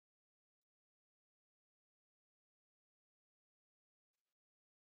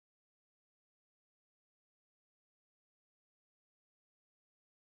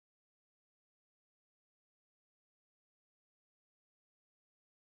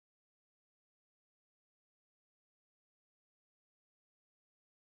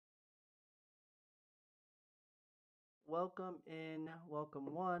Welcome in,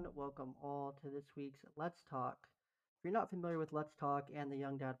 welcome one, welcome all to this week's Let's Talk. If you're not familiar with Let's Talk and the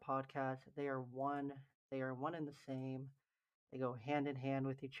Young Dad podcast, they are one and the same. They go hand in hand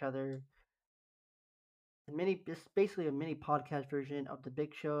with each other. It's basically a mini podcast version of the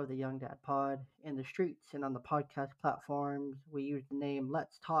big show, the Young Dad Pod, in the streets and on the podcast platforms. We use the name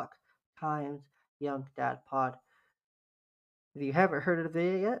Let's Talk times Young Dad Pod. If you haven't heard of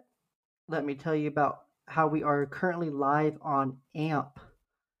it yet, let me tell you about how we are currently live on AMP.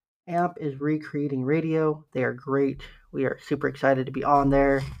 AMP is recreating radio. They are great. We are super excited to be on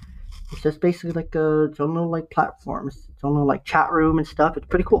there. It's just basically like its own little like platforms, its own little like chat room and stuff. It's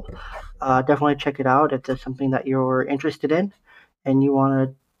pretty cool. Definitely check it out if there's something that you're interested in and you want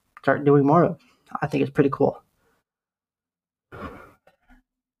to start doing more of. I think it's pretty cool. And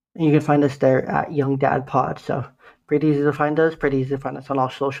you can find us there at Young Dad Pod. So pretty easy to find us. Pretty easy to find us on all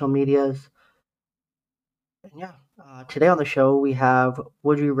social medias. And yeah, today on the show we have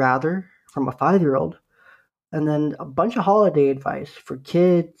Would You Rather from a 5-year-old, and then a bunch of holiday advice for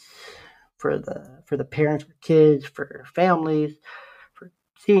kids, for the parents, for kids, for families, for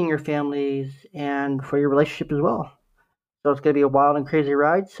senior families, and for your relationship as well. So it's gonna be a wild and crazy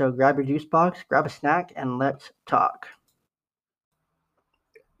ride. So grab your juice box, grab a snack, and let's talk.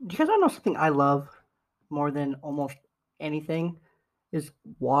 Do you guys want to know something I love more than almost anything? Is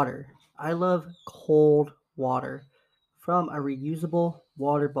water. I love cold water from a reusable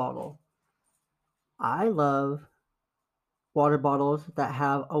water bottle. I love water bottles that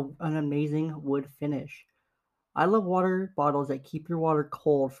have an amazing wood finish. I love water bottles that keep your water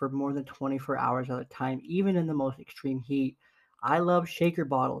cold for more than 24 hours at a time, even in the most extreme heat. I love shaker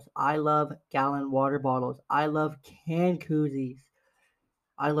bottles. I love gallon water bottles. I love can koozies.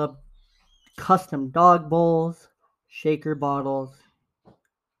 I love custom dog bowls, shaker bottles,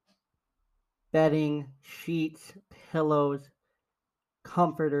 bedding, sheets, pillows,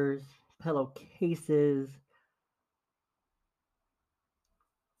 comforters, pillowcases,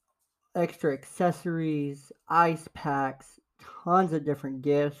 extra accessories, ice packs, tons of different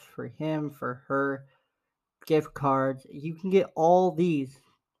gifts for him, for her, gift cards. You can get all these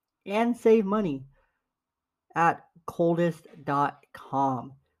and save money at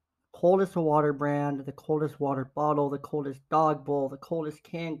coldest.com. Coldest water brand, the coldest water bottle, the coldest dog bowl, the coldest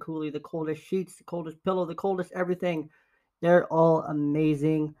can coolie, the coldest sheets, the coldest pillow, the coldest everything. They're all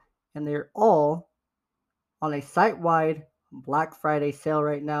amazing and they're all on a site wide Black Friday sale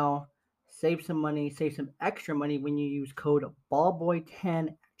right now. Save some money, save some extra money when you use code BALLBOY10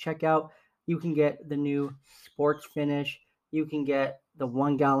 at checkout. You can get the new sports finish. You can get the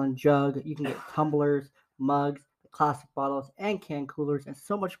 1 gallon jug. You can get tumblers, mugs, classic bottles, and can coolers, and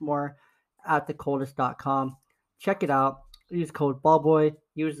so much more at thecoldest.com. Check it out. Use code BALLBOY.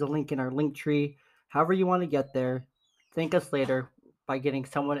 Use the link in our link tree. However you want to get there. Thank us later by getting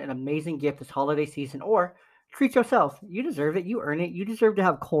someone an amazing gift this holiday season, or treat yourself. You deserve it. You earn it. You deserve to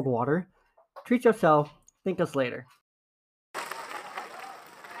have cold water. Treat yourself. Thank us later. Nice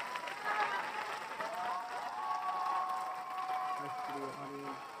studio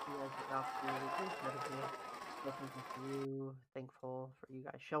audience. You guys get the opportunity to meditate, listen to you. Thankful for you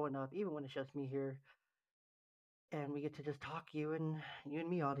guys showing up, even when it's just me here, and we get to just talk you and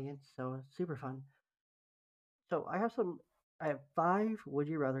me audience. So it's super fun. So I have 5 would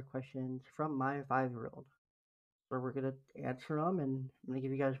you rather questions from my 5-year-old. Where we're gonna answer them, and I'm gonna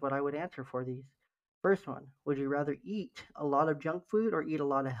give you guys what I would answer for these. First one: would you rather eat a lot of junk food or eat a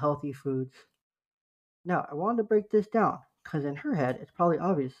lot of healthy foods? Now, I wanted to break this down because in her head, it's probably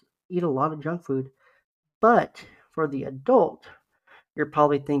obvious: eat a lot of junk food. But for the adult, you're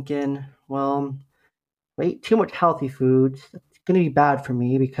probably thinking, well, if I eat too much healthy foods, it's gonna be bad for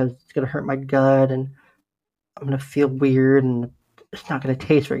me because it's gonna hurt my gut and I'm gonna feel weird and it's not gonna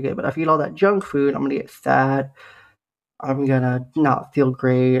taste very good. But if I eat all that junk food, I'm gonna get fat. I'm gonna not feel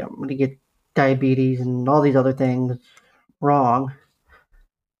great. I'm gonna get diabetes and all these other things wrong.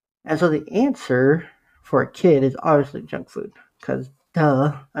 And so the answer for a kid is obviously junk food. Because,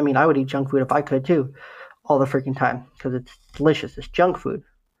 duh. I mean, I would eat junk food if I could too, all the freaking time. Because it's delicious. It's junk food.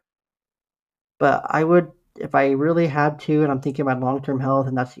 But I would, if I really had to, and I'm thinking about long term health,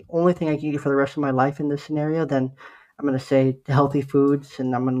 and that's the only thing I can eat for the rest of my life in this scenario, then I'm going to say healthy foods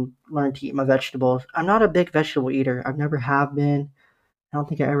and I'm going to learn to eat my vegetables. I'm not a big vegetable eater. I've never have been. I don't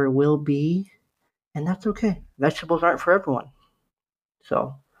think I ever will be, and that's okay. Vegetables aren't for everyone.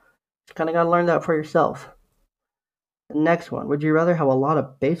 So, you kind of got to learn that for yourself. The next one, would you rather have a lot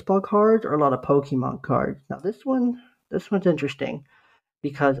of baseball cards or a lot of Pokemon cards? Now, this one's interesting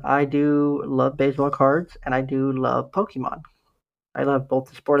because I do love baseball cards and I do love Pokemon. I love both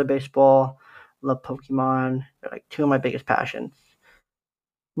the sport of baseball. love Pokemon. They're like two of my biggest passions.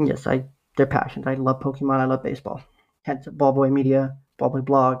 Yes, they're passions. I love Pokemon. I love baseball. Hence, Ballboy Media, Ballboy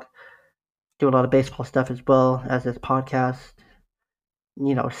Blog. Do a lot of baseball stuff as well as this podcast.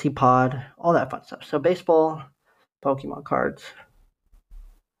 C-Pod, all that fun stuff. So baseball, Pokemon cards.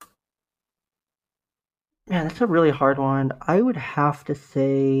 Man, that's a really hard one. I would have to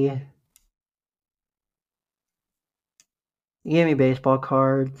say, give me baseball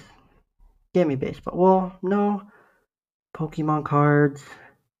cards. Give me baseball. Well, no, Pokemon cards.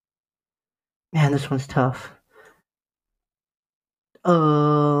 Man, this one's tough.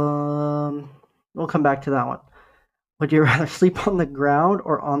 We'll come back to that one. Would you rather sleep on the ground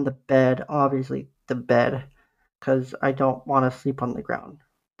or on the bed? Obviously, the bed, because I don't want to sleep on the ground.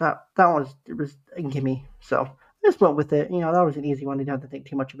 That was a gimme. So I just went with it. That was an easy one. I didn't have to think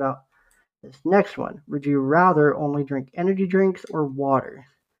too much about. This next one. Would you rather only drink energy drinks or water?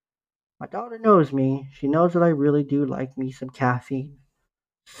 My daughter knows me. She knows that I really do like me some caffeine.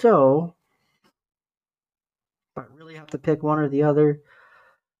 So, if I really have to pick one or the other,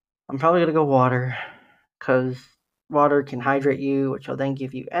 I'm probably gonna go water, because water can hydrate you, which will then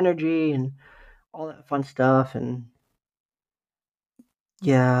give you energy and all that fun stuff. And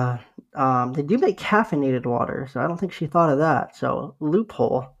yeah, they do make caffeinated water, so I don't think she thought of that. So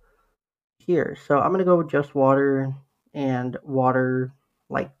loophole here. So I'm gonna go with just water and water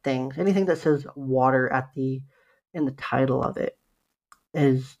like things. Anything that says water in the title of it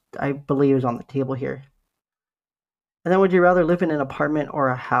is, I believe, is on the table here. And then, would you rather live in an apartment or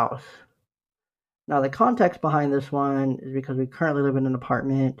a house? Now, the context behind this one is because we currently live in an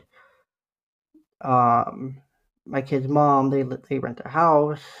apartment. My kid's mom, they rent a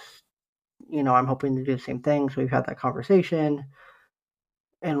house. I'm hoping to do the same thing. So we've had that conversation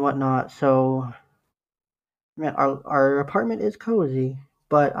and whatnot. So, man, our apartment is cozy,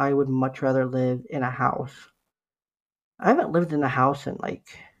 but I would much rather live in a house. I haven't lived in a house in like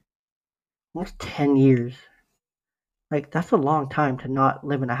almost 10 years. Like, that's a long time to not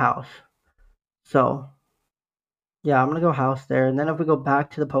live in a house. So, yeah, I'm gonna go house there. And then if we go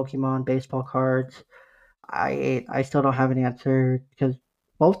back to the Pokemon baseball cards, I still don't have an answer because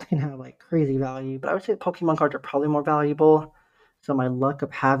both can have like crazy value, but I would say Pokemon cards are probably more valuable. So my luck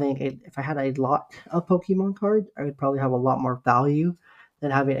of if I had a lot of Pokemon cards, I would probably have a lot more value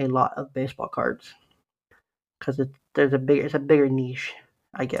than having a lot of baseball cards, because it's a bigger niche,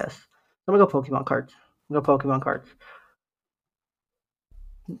 I guess. I'm gonna go Pokemon cards. I'm gonna go Pokemon cards.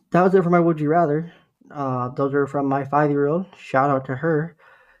 That was it for my Would You Rather. Those are from my 5-year-old. Shout out to her.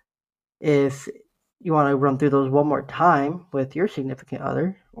 If you want to run through those one more time with your significant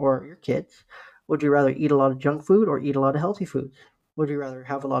other or your kids, would you rather eat a lot of junk food or eat a lot of healthy foods? Would you rather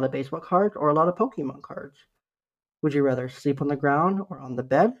have a lot of baseball cards or a lot of Pokemon cards? Would you rather sleep on the ground or on the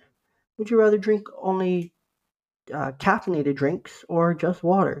bed? Would you rather drink only caffeinated drinks or just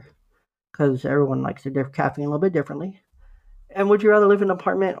water? Because everyone likes their caffeine a little bit differently. And would you rather live in an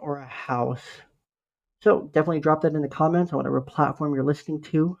apartment or a house? So definitely drop that in the comments on whatever platform you're listening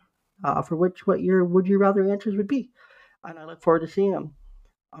to, for what your would you rather answers would be. And I look forward to seeing them.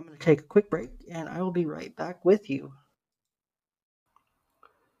 I'm going to take a quick break and I will be right back with you.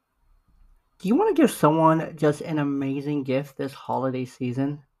 Do you want to give someone just an amazing gift this holiday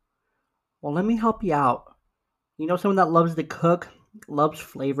season? Well, let me help you out. You know someone that loves to cook, loves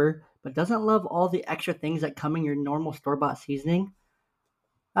flavor, but doesn't love all the extra things that come in your normal store-bought seasoning?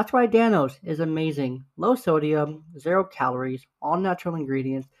 That's why Dan-O's is amazing. Low sodium, 0 calories, all natural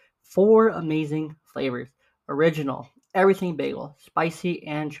ingredients, 4 amazing flavors. Original, everything bagel, spicy,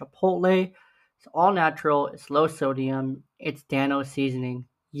 and chipotle. It's all natural, it's low sodium, it's Dan-O's seasoning.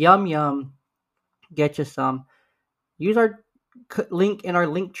 Yum yum. Get you some. Use our link in our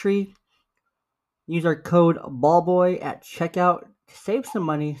link tree. Use our code BALLBOY at checkout to save some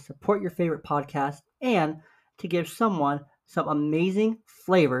money, support your favorite podcast, and to give someone some amazing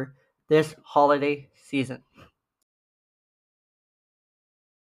flavor this holiday season.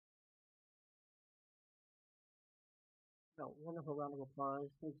 So, wonderful round of applause.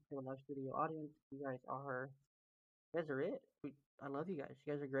 Thanks to the live studio audience. You guys are it. I love you guys.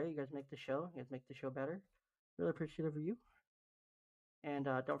 You guys are great. You guys make the show. You guys make the show better. Really appreciative of you. And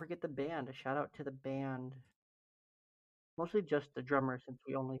don't forget the band. A shout out to the band. Mostly just the drummer, since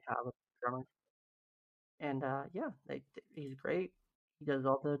we only have a drummer. And yeah, he's great. He does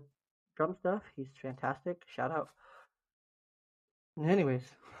all the drum stuff. He's fantastic. Shout out. Anyways,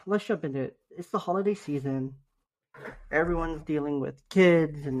 let's jump into it. It's the holiday season. Everyone's dealing with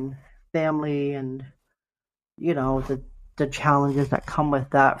kids and family and the challenges that come with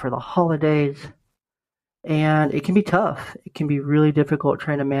that for the holidays. And it can be tough. It can be really difficult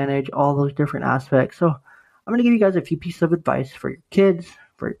trying to manage all those different aspects. So I'm going to give you guys a few pieces of advice for your kids,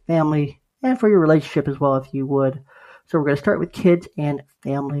 for your family, and for your relationship as well, if you would. So we're going to start with kids and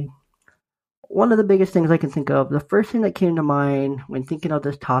family. One of the biggest things I can think of, the first thing that came to mind when thinking of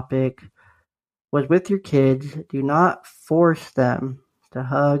this topic was with your kids, do not force them to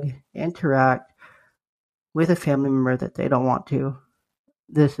hug, interact with a family member that they don't want to.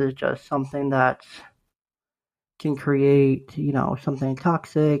 This is just something that can create, something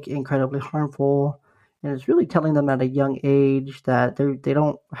toxic, incredibly harmful, and it's really telling them at a young age that they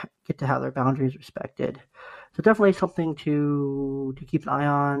don't get to have their boundaries respected. So definitely something to keep an eye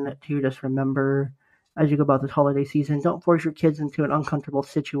on. To just remember as you go about this holiday season, don't force your kids into an uncomfortable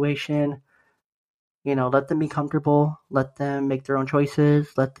situation. Let them be comfortable. Let them make their own choices.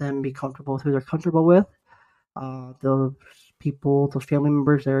 Let them be comfortable with who they're comfortable with. Those people, those family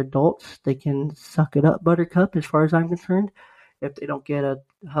members, they're adults. They can suck it up, buttercup, as far as I'm concerned, if they don't get a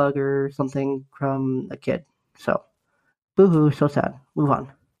hug or something from a kid. So, boo-hoo, so sad. Move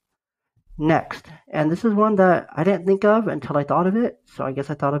on. Next, and this is one that I didn't think of until I thought of it, so I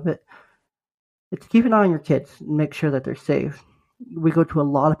guess I thought of it. It's keep an eye on your kids and make sure that they're safe. We go to a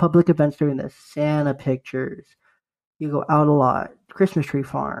lot of public events during this. Santa pictures, you go out a lot, Christmas tree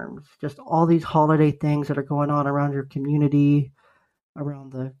farms, just all these holiday things that are going on around your community,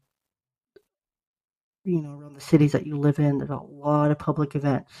 around the around the cities that you live in. There's a lot of public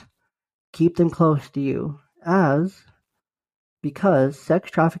events. Keep them close to you, as because sex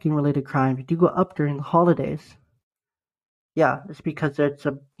trafficking related crimes do go up during the holidays. Yeah, it's because it's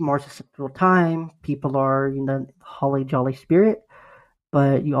a more susceptible time. People are holly jolly spirit,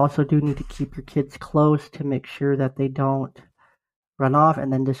 but you also do need to keep your kids close to make sure that they don't run off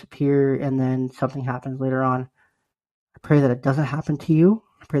and then disappear and then something happens later on. I pray that it doesn't happen to you.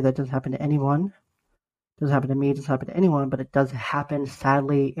 I pray that it doesn't happen to anyone. It doesn't happen to me, it doesn't happen to anyone, but it does happen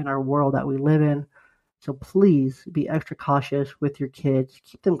sadly in our world that we live in. So please be extra cautious with your kids.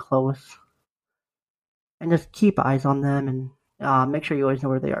 Keep them close and just keep eyes on them and make sure you always know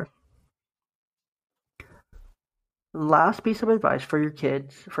where they are. Last piece of advice for your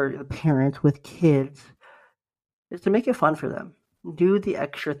kids, for the parents with kids, is to make it fun for them. Do the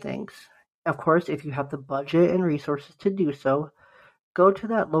extra things. Of course, if you have the budget and resources to do so, go to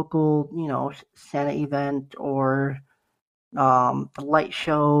that local, Santa event or the light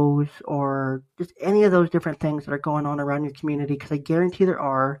shows or just any of those different things that are going on around your community, because I guarantee there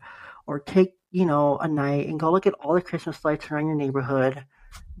are. Or take, a night and go look at all the Christmas lights around your neighborhood.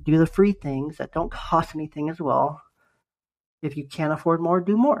 Do the free things that don't cost anything as well. If you can't afford more,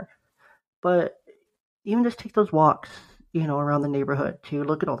 do more. But even just take those walks, around the neighborhood to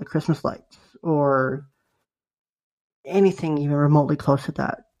look at all the Christmas lights or anything even remotely close to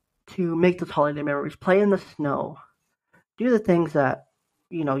that, to make those holiday memories. Play in the snow. Do the things that,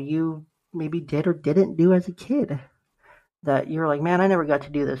 you maybe did or didn't do as a kid. That you're like, man, I never got to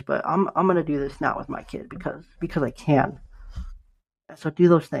do this, but I'm gonna do this now with my kid because I can. So do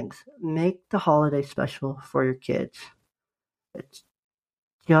those things. Make the holiday special for your kids. It's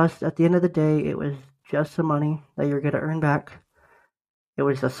just at the end of the day, it was just some money that you're gonna earn back. It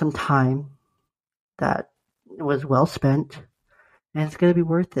was just some time that was well spent, and it's gonna be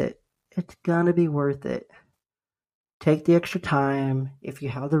worth it. It's gonna be worth it. Take the extra time. If you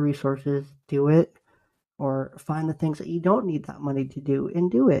have the resources, do it. Or find the things that you don't need that money to do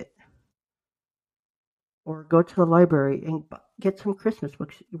and do it. Or go to the library and get some Christmas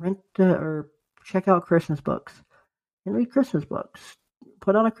books. Rent or check out Christmas books and read Christmas books.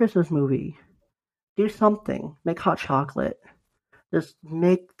 Put on a Christmas movie. Do something. Make hot chocolate. Just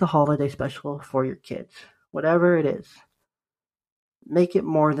make the holiday special for your kids. Whatever it is. Make it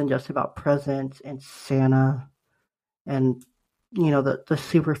more than just about presents and Santa and the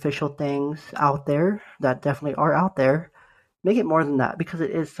superficial things out there that definitely are out there. Make it more than that, because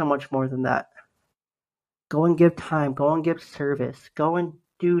it is so much more than that. Go and give time. Go and give service. Go and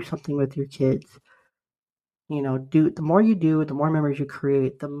do something with your kids. Do the more you do, the more memories you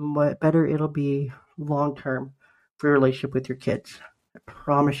create, the better it'll be long term for your relationship with your kids. I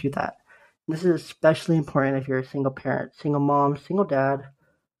promise you that. And this is especially important if you're a single parent, single mom, single dad,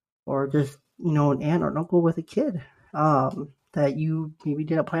 or just an aunt or an uncle with a kid that you maybe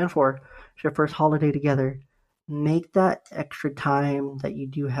didn't plan for. It's your first holiday together. Make that extra time that you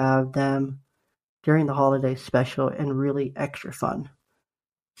do have them during the holidays special and really extra fun.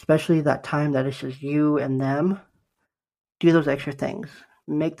 Especially that time that it's just you and them. Do those extra things.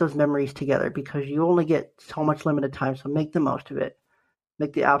 Make those memories together, because you only get so much limited time, so make the most of it.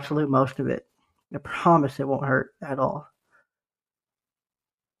 Make the absolute most of it. I promise it won't hurt at all.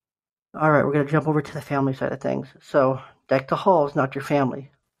 All right, we're gonna jump over to the family side of things. So deck the halls, not your family.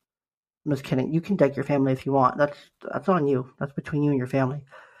 I'm just kidding. You can deck your family if you want. That's on you. That's between you and your family.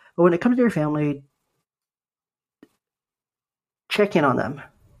 But when it comes to your family, check in on them.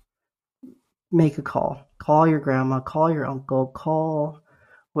 Make a call. Call your grandma. Call your uncle. Call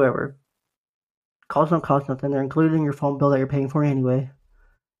whoever. Calls don't cost nothing. They're included in your phone bill that you're paying for anyway.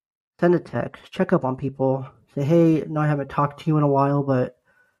 Send a text. Check up on people. Say, hey, no, I haven't talked to you in a while, but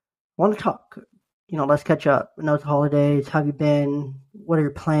I want to talk. Let's catch up. I know it's holidays. How have you been? What are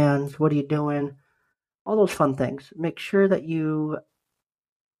your plans? What are you doing? All those fun things. Make sure that you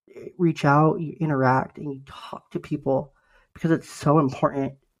reach out, you interact, and you talk to people because it's so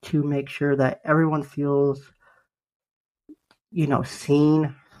important to make sure that everyone feels,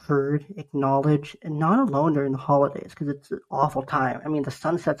 seen, heard, acknowledged, and not alone during the holidays because it's an awful time. I mean, the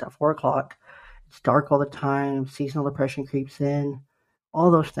sun sets at 4 o'clock. It's dark all the time. Seasonal depression creeps in. All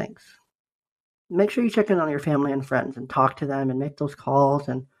those things. Make sure you check in on your family and friends and talk to them and make those calls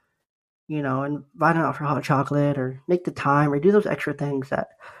and invite them out for hot chocolate or make the time or do those extra things that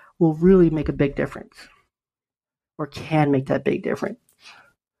will really make a big difference or can make that big difference.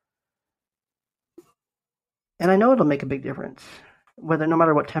 And I know it'll make a big difference, no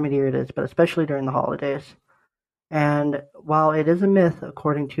matter what time of year it is, but especially during the holidays. And while it is a myth,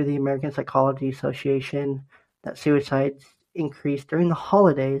 according to the American Psychology Association, that suicides increase during the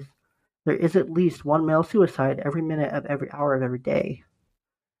holidays, there is at least one male suicide every minute of every hour of every day.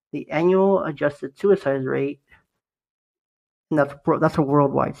 The annual adjusted suicide rate, and that's a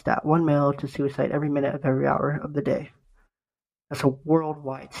worldwide stat, one male to suicide every minute of every hour of the day. That's a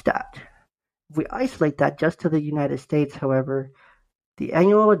worldwide stat. If we isolate that just to the United States, however, the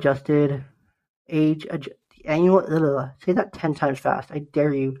annual adjusted age, the annual, say that 10 times fast, I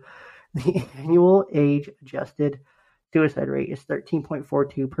dare you. The annual age adjusted suicide rate is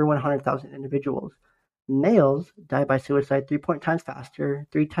 13.42 per 100,000 individuals. Males die by suicide 3.5 times faster,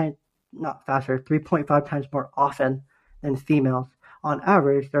 3.5 times more often than females. On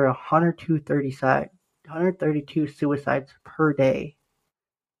average, there are 132 suicides per day.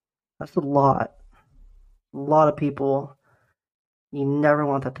 That's a lot. A lot of people. You never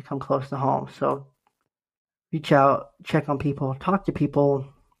want that to come close to home. So reach out, check on people, talk to people.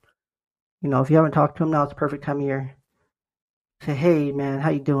 If you haven't talked to them now, it's the perfect time of year. Say, hey man,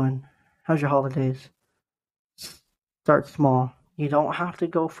 how you doing? How's your holidays? Start small. You don't have to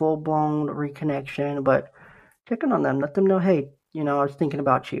go full blown reconnection, but check in on them. Let them know, hey, I was thinking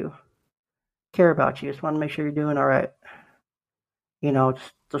about you, care about you. Just want to make sure you're doing all right.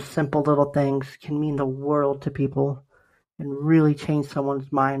 Just those simple little things can mean the world to people and really change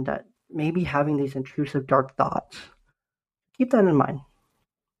someone's mind that may be having these intrusive dark thoughts. Keep that in mind.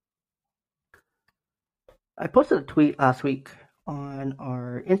 I posted a tweet last week on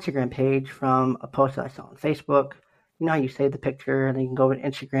our Instagram page from a post that I saw on Facebook. You know how you save the picture and then you can go to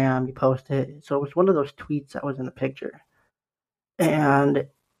Instagram, you post it. So it was one of those tweets that was in the picture. And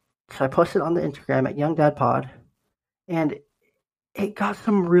so I posted on the Instagram at Young Dad Pod, and it got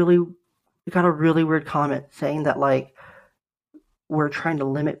a really weird comment saying that we're trying to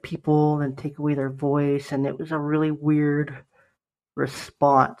limit people and take away their voice, and it was a really weird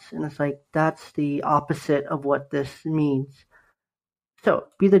response. And it's like that's the opposite of what this means. So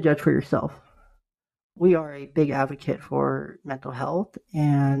be the judge for yourself. We are a big advocate for mental health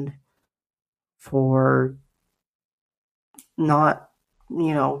and for not,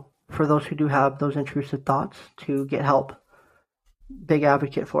 for those who do have those intrusive thoughts to get help. Big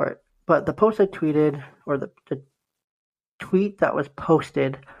advocate for it. But the post I tweeted, or the tweet that was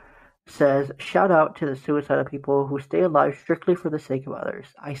posted, says, shout out to the suicidal people who stay alive strictly for the sake of others.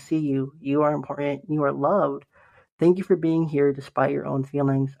 I see you. You are important. You are loved. Thank you for being here despite your own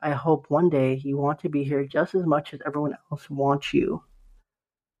feelings. I hope one day you want to be here just as much as everyone else wants you.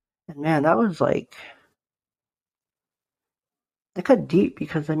 And man, that was that got deep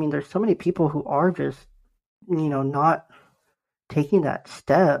because there's so many people who are just, not taking that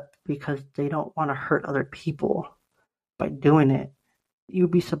step because they don't want to hurt other people by doing it.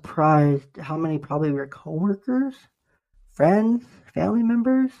 You'd be surprised how many probably your coworkers, friends, family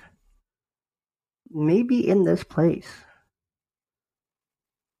members may be in this place.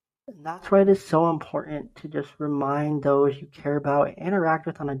 And that's why it is so important to just remind those you care about and interact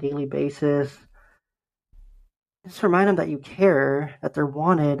with on a daily basis. Just remind them that you care, that they're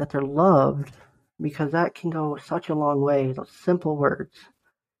wanted, that they're loved, because that can go such a long way. Those simple words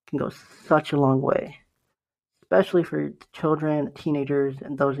can go such a long way, especially for children, teenagers,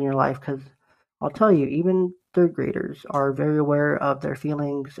 and those in your life, because I'll tell you, even third graders are very aware of their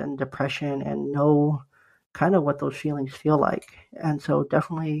feelings and depression and know kind of what those feelings feel like. And so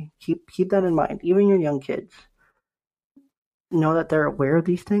definitely keep that in mind. Even your young kids, know that they're aware of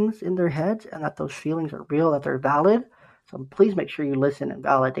these things in their heads and that those feelings are real, that they're valid. So please make sure you listen and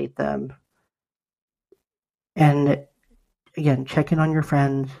validate them. And again, check in on your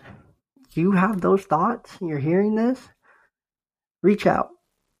friends. You have those thoughts and you're hearing this, reach out.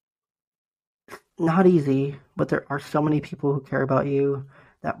 Not easy, but there are so many people who care about you,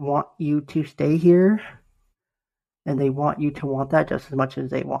 that want you to stay here, and they want you to want that just as much as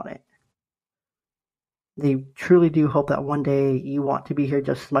they want it. They truly do hope that one day you want to be here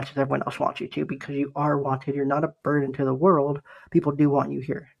just as much as everyone else wants you to, because you are wanted. You're not a burden to the world. People do want you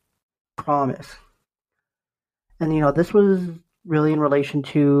here. Promise. And this was really in relation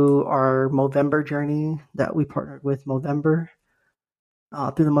to our Movember journey that we partnered with Movember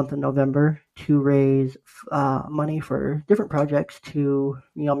through the month of November to raise money for different projects to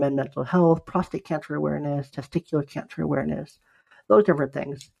men mental health, prostate cancer awareness, testicular cancer awareness, those different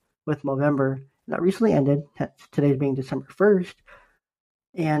things with Movember. And that recently ended. Today being December 1st.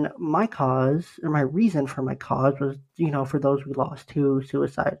 And my cause, or my reason for my cause, was for those we lost to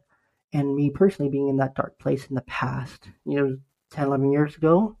suicide. And me personally being in that dark place in the past, 10, 11 years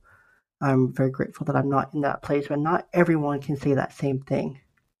ago, I'm very grateful that I'm not in that place, but not everyone can say that same thing.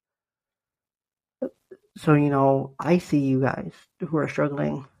 So, I see you guys who are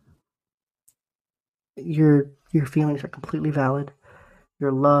struggling. Your feelings are completely valid.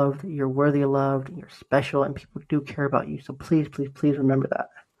 You're loved, you're worthy of love, you're special, and people do care about you. So please, please, please remember that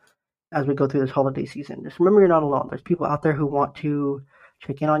as we go through this holiday season. Just remember you're not alone. There's people out there who want to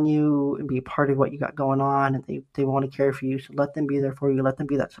check in on you and be a part of what you got going on, and they want to care for you. So let them be there for you. Let them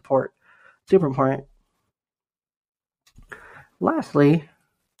be that support. Super important. Lastly,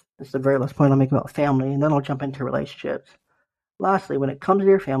 this is the very last point I'll make about family, and then I'll jump into relationships. Lastly, when it comes to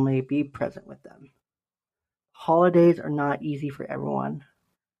your family, be present with them. Holidays are not easy for everyone.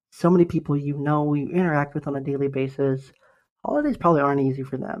 So many people you interact with on a daily basis. Holidays probably aren't easy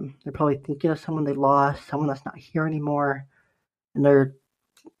for them. They're probably thinking of someone they lost, someone that's not here anymore, and they're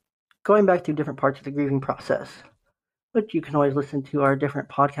going back through different parts of the grieving process. But you can always listen to our different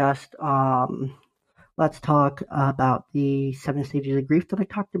podcasts. Let's talk about the 7 stages of grief that I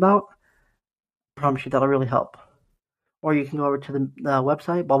talked about. I promise you that'll really help. Or you can go over to the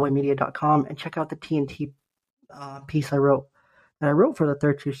website, ballboymedia.com, and check out the TNT piece I wrote for the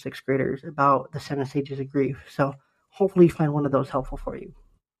 3rd through 6th graders about the 7 stages of grief. So hopefully you find one of those helpful for you.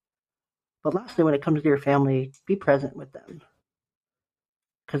 But lastly, when it comes to your family, be present with them.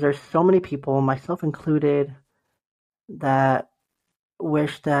 Because there's so many people, myself included, that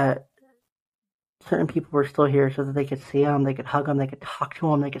wish that certain people were still here so that they could see them, they could hug them, they could talk to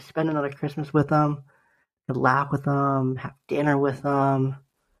them, they could spend another Christmas with them, could laugh with them, have dinner with them,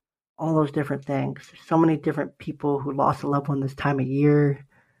 all those different things. There's so many different people who lost a loved one this time of year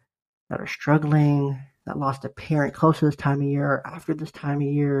that are struggling, that lost a parent close to this time of year or after this time of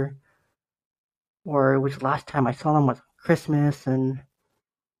year, or it was the last time I saw them was Christmas. And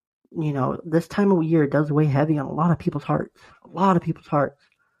this time of year does weigh heavy on a lot of people's hearts.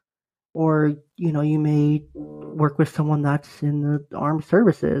 Or you may work with someone that's in the armed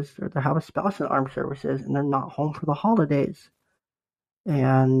services, or they have a spouse in the armed services and they're not home for the holidays.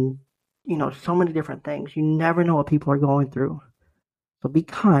 And so many different things. You never know what people are going through. So be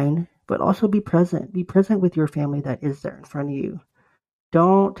kind, but also be present. Be present with your family that is there in front of you.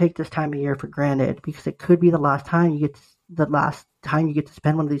 Don't take this time of year for granted, because it could be the last time you get to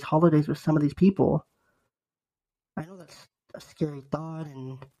spend one of these holidays with some of these people. I know that's a scary thought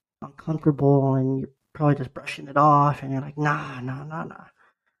and uncomfortable, and you're probably just brushing it off, and you're like, nah.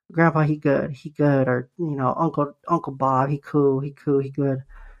 Grandpa, he good, or Uncle Bob, he cool, he good,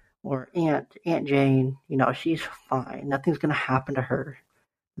 or Aunt Jane, she's fine. Nothing's gonna happen to her.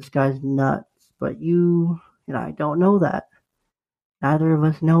 This guy's nuts, but I don't know that. Neither of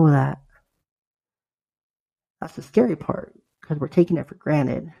us know that. That's the scary part, because we're taking it for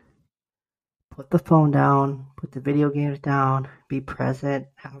granted. Put the phone down, put the video games down, be present,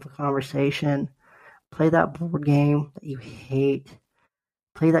 have a conversation, play that board game that you hate,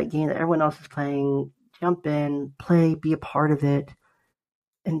 play that game that everyone else is playing, jump in, play, be a part of it,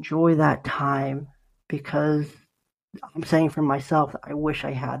 enjoy that time, because I'm saying for myself, I wish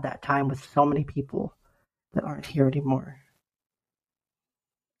I had that time with so many people that aren't here anymore.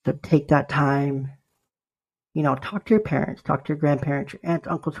 So take that time, talk to your parents, talk to your grandparents, your aunts,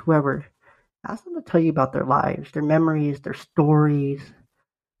 uncles, whoever. Ask them to tell you about their lives, their memories, their stories.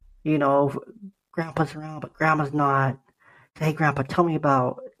 Grandpa's around, but grandma's not. Say, hey, Grandpa, tell me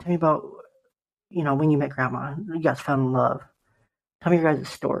about, when you met Grandma. You guys fell in love. Tell me your guys'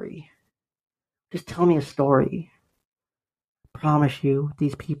 story. Just tell me a story. I promise you,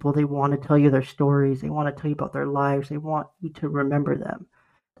 these people, they want to tell you their stories. They want to tell you about their lives. They want you to remember them.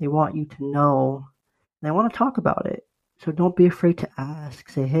 They want you to know. And they want to talk about it. So don't be afraid to ask.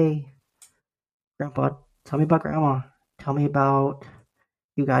 Say, hey, Grandpa, tell me about Grandma. Tell me about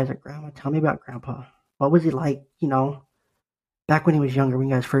you guys or Grandma. Tell me about Grandpa. What was he like, back when he was younger, when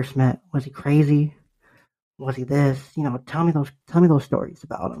you guys first met? Was he crazy? Was he this? Tell me those stories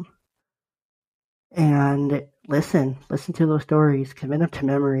about him. And listen to those stories, commit them to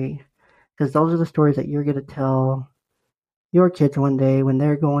memory, because those are the stories that you're going to tell your kids one day when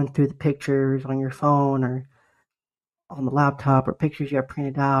they're going through the pictures on your phone or on the laptop, or pictures you have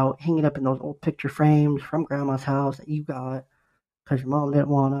printed out, hanging up in those old picture frames from grandma's house that you got because your mom didn't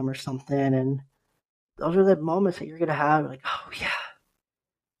want them or something. And those are the moments that you're going to have like, oh, yeah.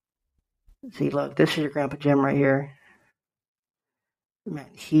 See, look, this is your Grandpa Jim right here. Man,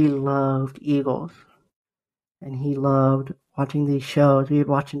 he loved Eagles and he loved watching these shows. We would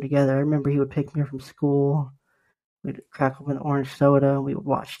watch them together. I remember he would pick me up from school. We'd crack open an orange soda and we would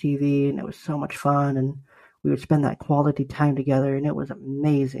watch TV, and it was so much fun. And we would spend that quality time together, and it was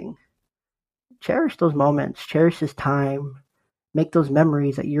amazing. Cherish those moments, cherish this time, make those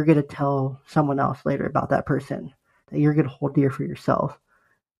memories that you're going to tell someone else later about that person, that you're going to hold dear for yourself.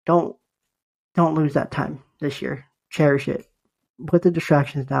 Don't don't lose that time this year. Cherish it. Put the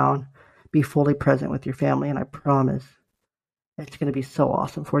distractions down. Be fully present with your family, and I promise it's going to be so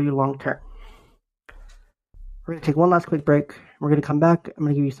awesome for you long term. We're going to take one last quick break. We're going to come back. I'm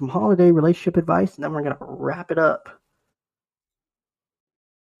going to give you some holiday relationship advice, and then we're going to wrap it up.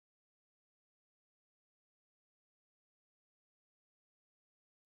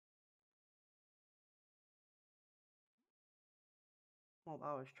 Well,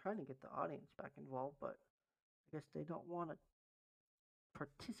 I was trying to get the audience back involved, but I guess they don't want to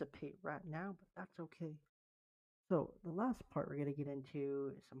participate right now, but that's okay. So, the last part we're going to get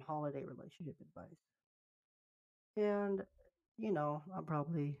into is some holiday relationship advice. And, I'm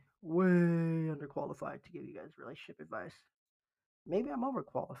probably way underqualified to give you guys relationship advice. Maybe I'm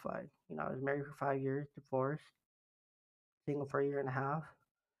overqualified. I was married for 5 years, divorced, single for a year and a half.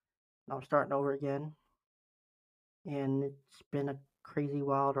 Now I'm starting over again. And it's been a crazy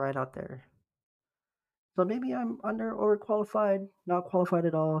wild ride out there. So maybe I'm under overqualified, not qualified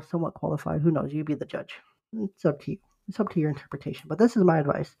at all, somewhat qualified. Who knows? You be the judge. It's up to you. It's up to your interpretation. But this is my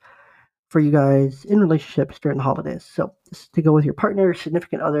advice for you guys in relationships during the holidays. So this is to go with your partner,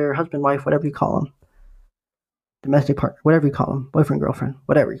 significant other, husband, wife, whatever you call them, domestic partner, whatever you call them, boyfriend, girlfriend,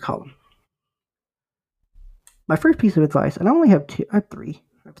 whatever you call them. My first piece of advice, and I only have two, I have three.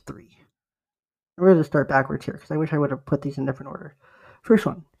 I'm going to start backwards here because I wish I would have put these in different order. First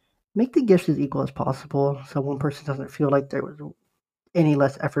one, make the gifts as equal as possible so one person doesn't feel like there was any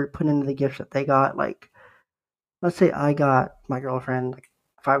less effort put into the gifts that they got. Like, let's say I got my girlfriend like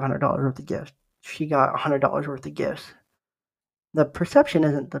 $500 worth of gifts. She got $100 worth of gifts. The perception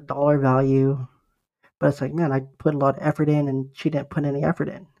isn't the dollar value, but it's like, man, I put a lot of effort in and she didn't put any effort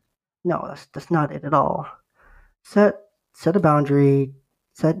in. No, that's not it at all. Set a boundary,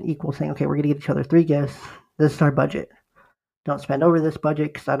 set an equal, saying, okay, we're gonna get each other 3 gifts. This is our budget. Don't spend over this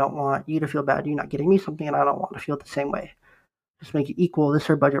budget because I don't want you to feel bad. You're not getting me something, and I don't want to feel the same way. Just make it equal. This is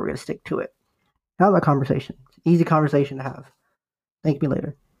our budget. We're gonna stick to it. Have that conversation. It's an easy conversation to have. Thank me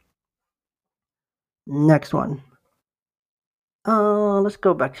later. Next one. Let's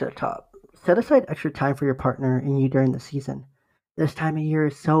go back to the top. Set aside extra time for your partner and you during the season. This time of year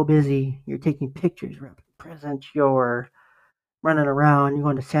is so busy. You're taking pictures, wrapping presents, you're running around, you're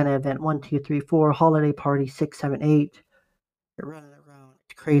going to Santa event 1, 2, 3, 4, holiday party 6, 7, 8. You're running around.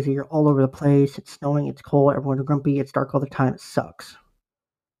 It's crazy. You're all over the place. It's snowing. It's cold. Everyone's grumpy. It's dark all the time. It sucks.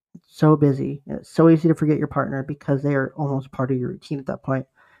 It's so busy. And it's so easy to forget your partner because they are almost part of your routine at that point.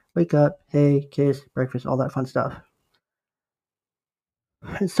 Wake up, hey, kiss, breakfast, all that fun stuff.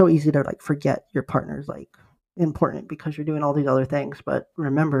 It's so easy to like forget your partner's like important because you're doing all these other things. But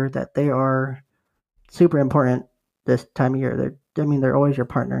remember that they are super important this time of year. They're always your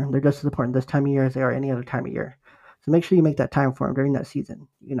partner. They're just as important this time of year as they are any other time of year. So make sure you make that time for them during that season.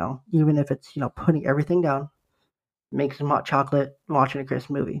 Even if it's putting everything down, make some hot chocolate, watching a Christmas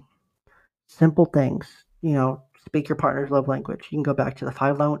movie. Simple things. Speak your partner's love language. You can go back to the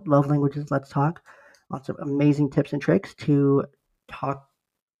 5 love languages. Let's talk on some amazing tips and tricks to talk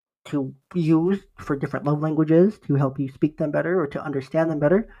to use for different love languages to help you speak them better or to understand them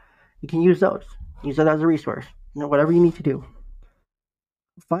better. You can use those. Use it as a resource. Whatever you need to do.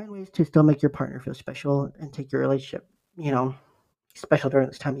 Find ways to still make your partner feel special and take your relationship, special during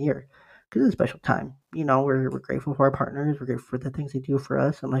this time of year. Because it's a special time. We're grateful for our partners. We're grateful for the things they do for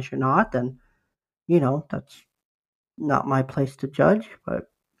us. Unless you're not, then that's not my place to judge, but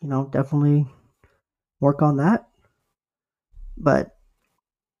definitely work on that. But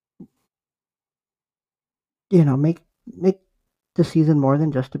make the season more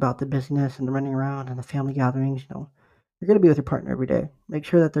than just about the business and the running around and the family gatherings. You're gonna be with your partner every day. Make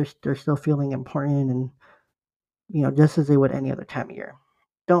sure that they're still feeling important and just as they would any other time of year.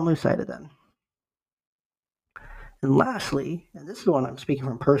 Don't lose sight of them. And lastly, and this is the one I'm speaking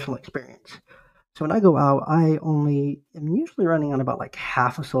from personal experience. So when I go out, I only am usually running on about like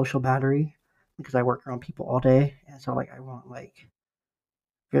half a social battery because I work around people all day, and so like I want like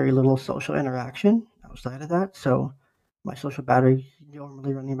very little social interaction outside of that. So my social battery is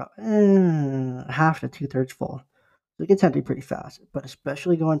normally running about half to 2/3 full. So it gets empty pretty fast. But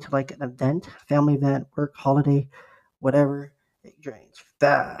especially going to like an event, family event, work, holiday, whatever, it drains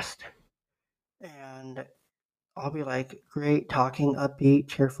fast. And I'll be like great, talking, upbeat,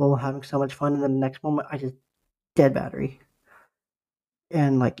 cheerful, having so much fun, and then the next moment I just dead battery.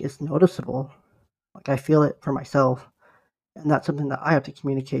 And like it's noticeable. Like I feel it for myself. And that's something that I have to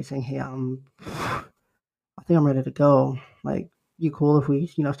communicate saying, hey, I think I'm ready to go. Like, you cool if we,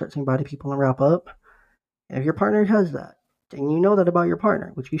 start saying bye to people and wrap up? And if your partner does that, and you know that about your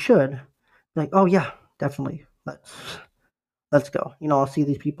partner, which you should, be like, oh yeah, definitely. Let's go. I'll see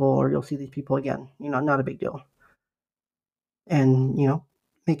these people or you'll see these people again. Not a big deal. And,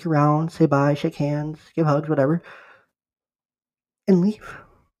 make your round, say bye, shake hands, give hugs, whatever, and leave.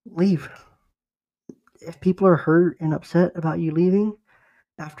 Leave. If people are hurt and upset about you leaving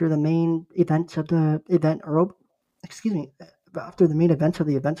after the main events of the event are over, excuse me, after the main events of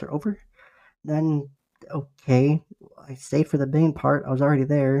the events are over, then okay, I stayed for the main part. I was already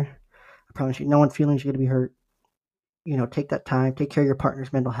there. I promise you, no one's feelings are going to be hurt. Take that time, take care of your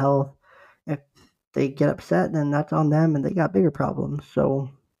partner's mental health. If they get upset, then that's on them and they got bigger problems. So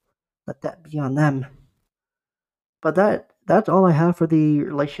let that be on them. But that's all I have for the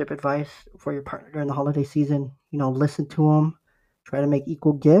relationship advice for your partner during the holiday season. Listen to them, try to make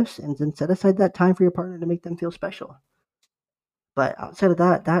equal gifts, and then set aside that time for your partner to make them feel special. But outside of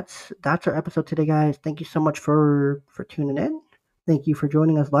that, that's our episode today, guys. Thank you so much for tuning in. Thank you for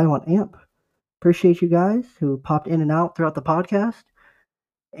joining us live on AMP. Appreciate you guys who popped in and out throughout the podcast.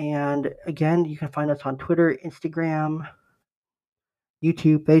 And again, you can find us on Twitter, Instagram,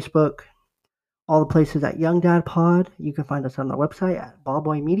 YouTube, Facebook, all the places at Young Dad Pod. You can find us on the website at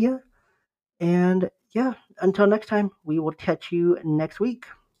Ballboy Media. And yeah, until next time, we will catch you next week.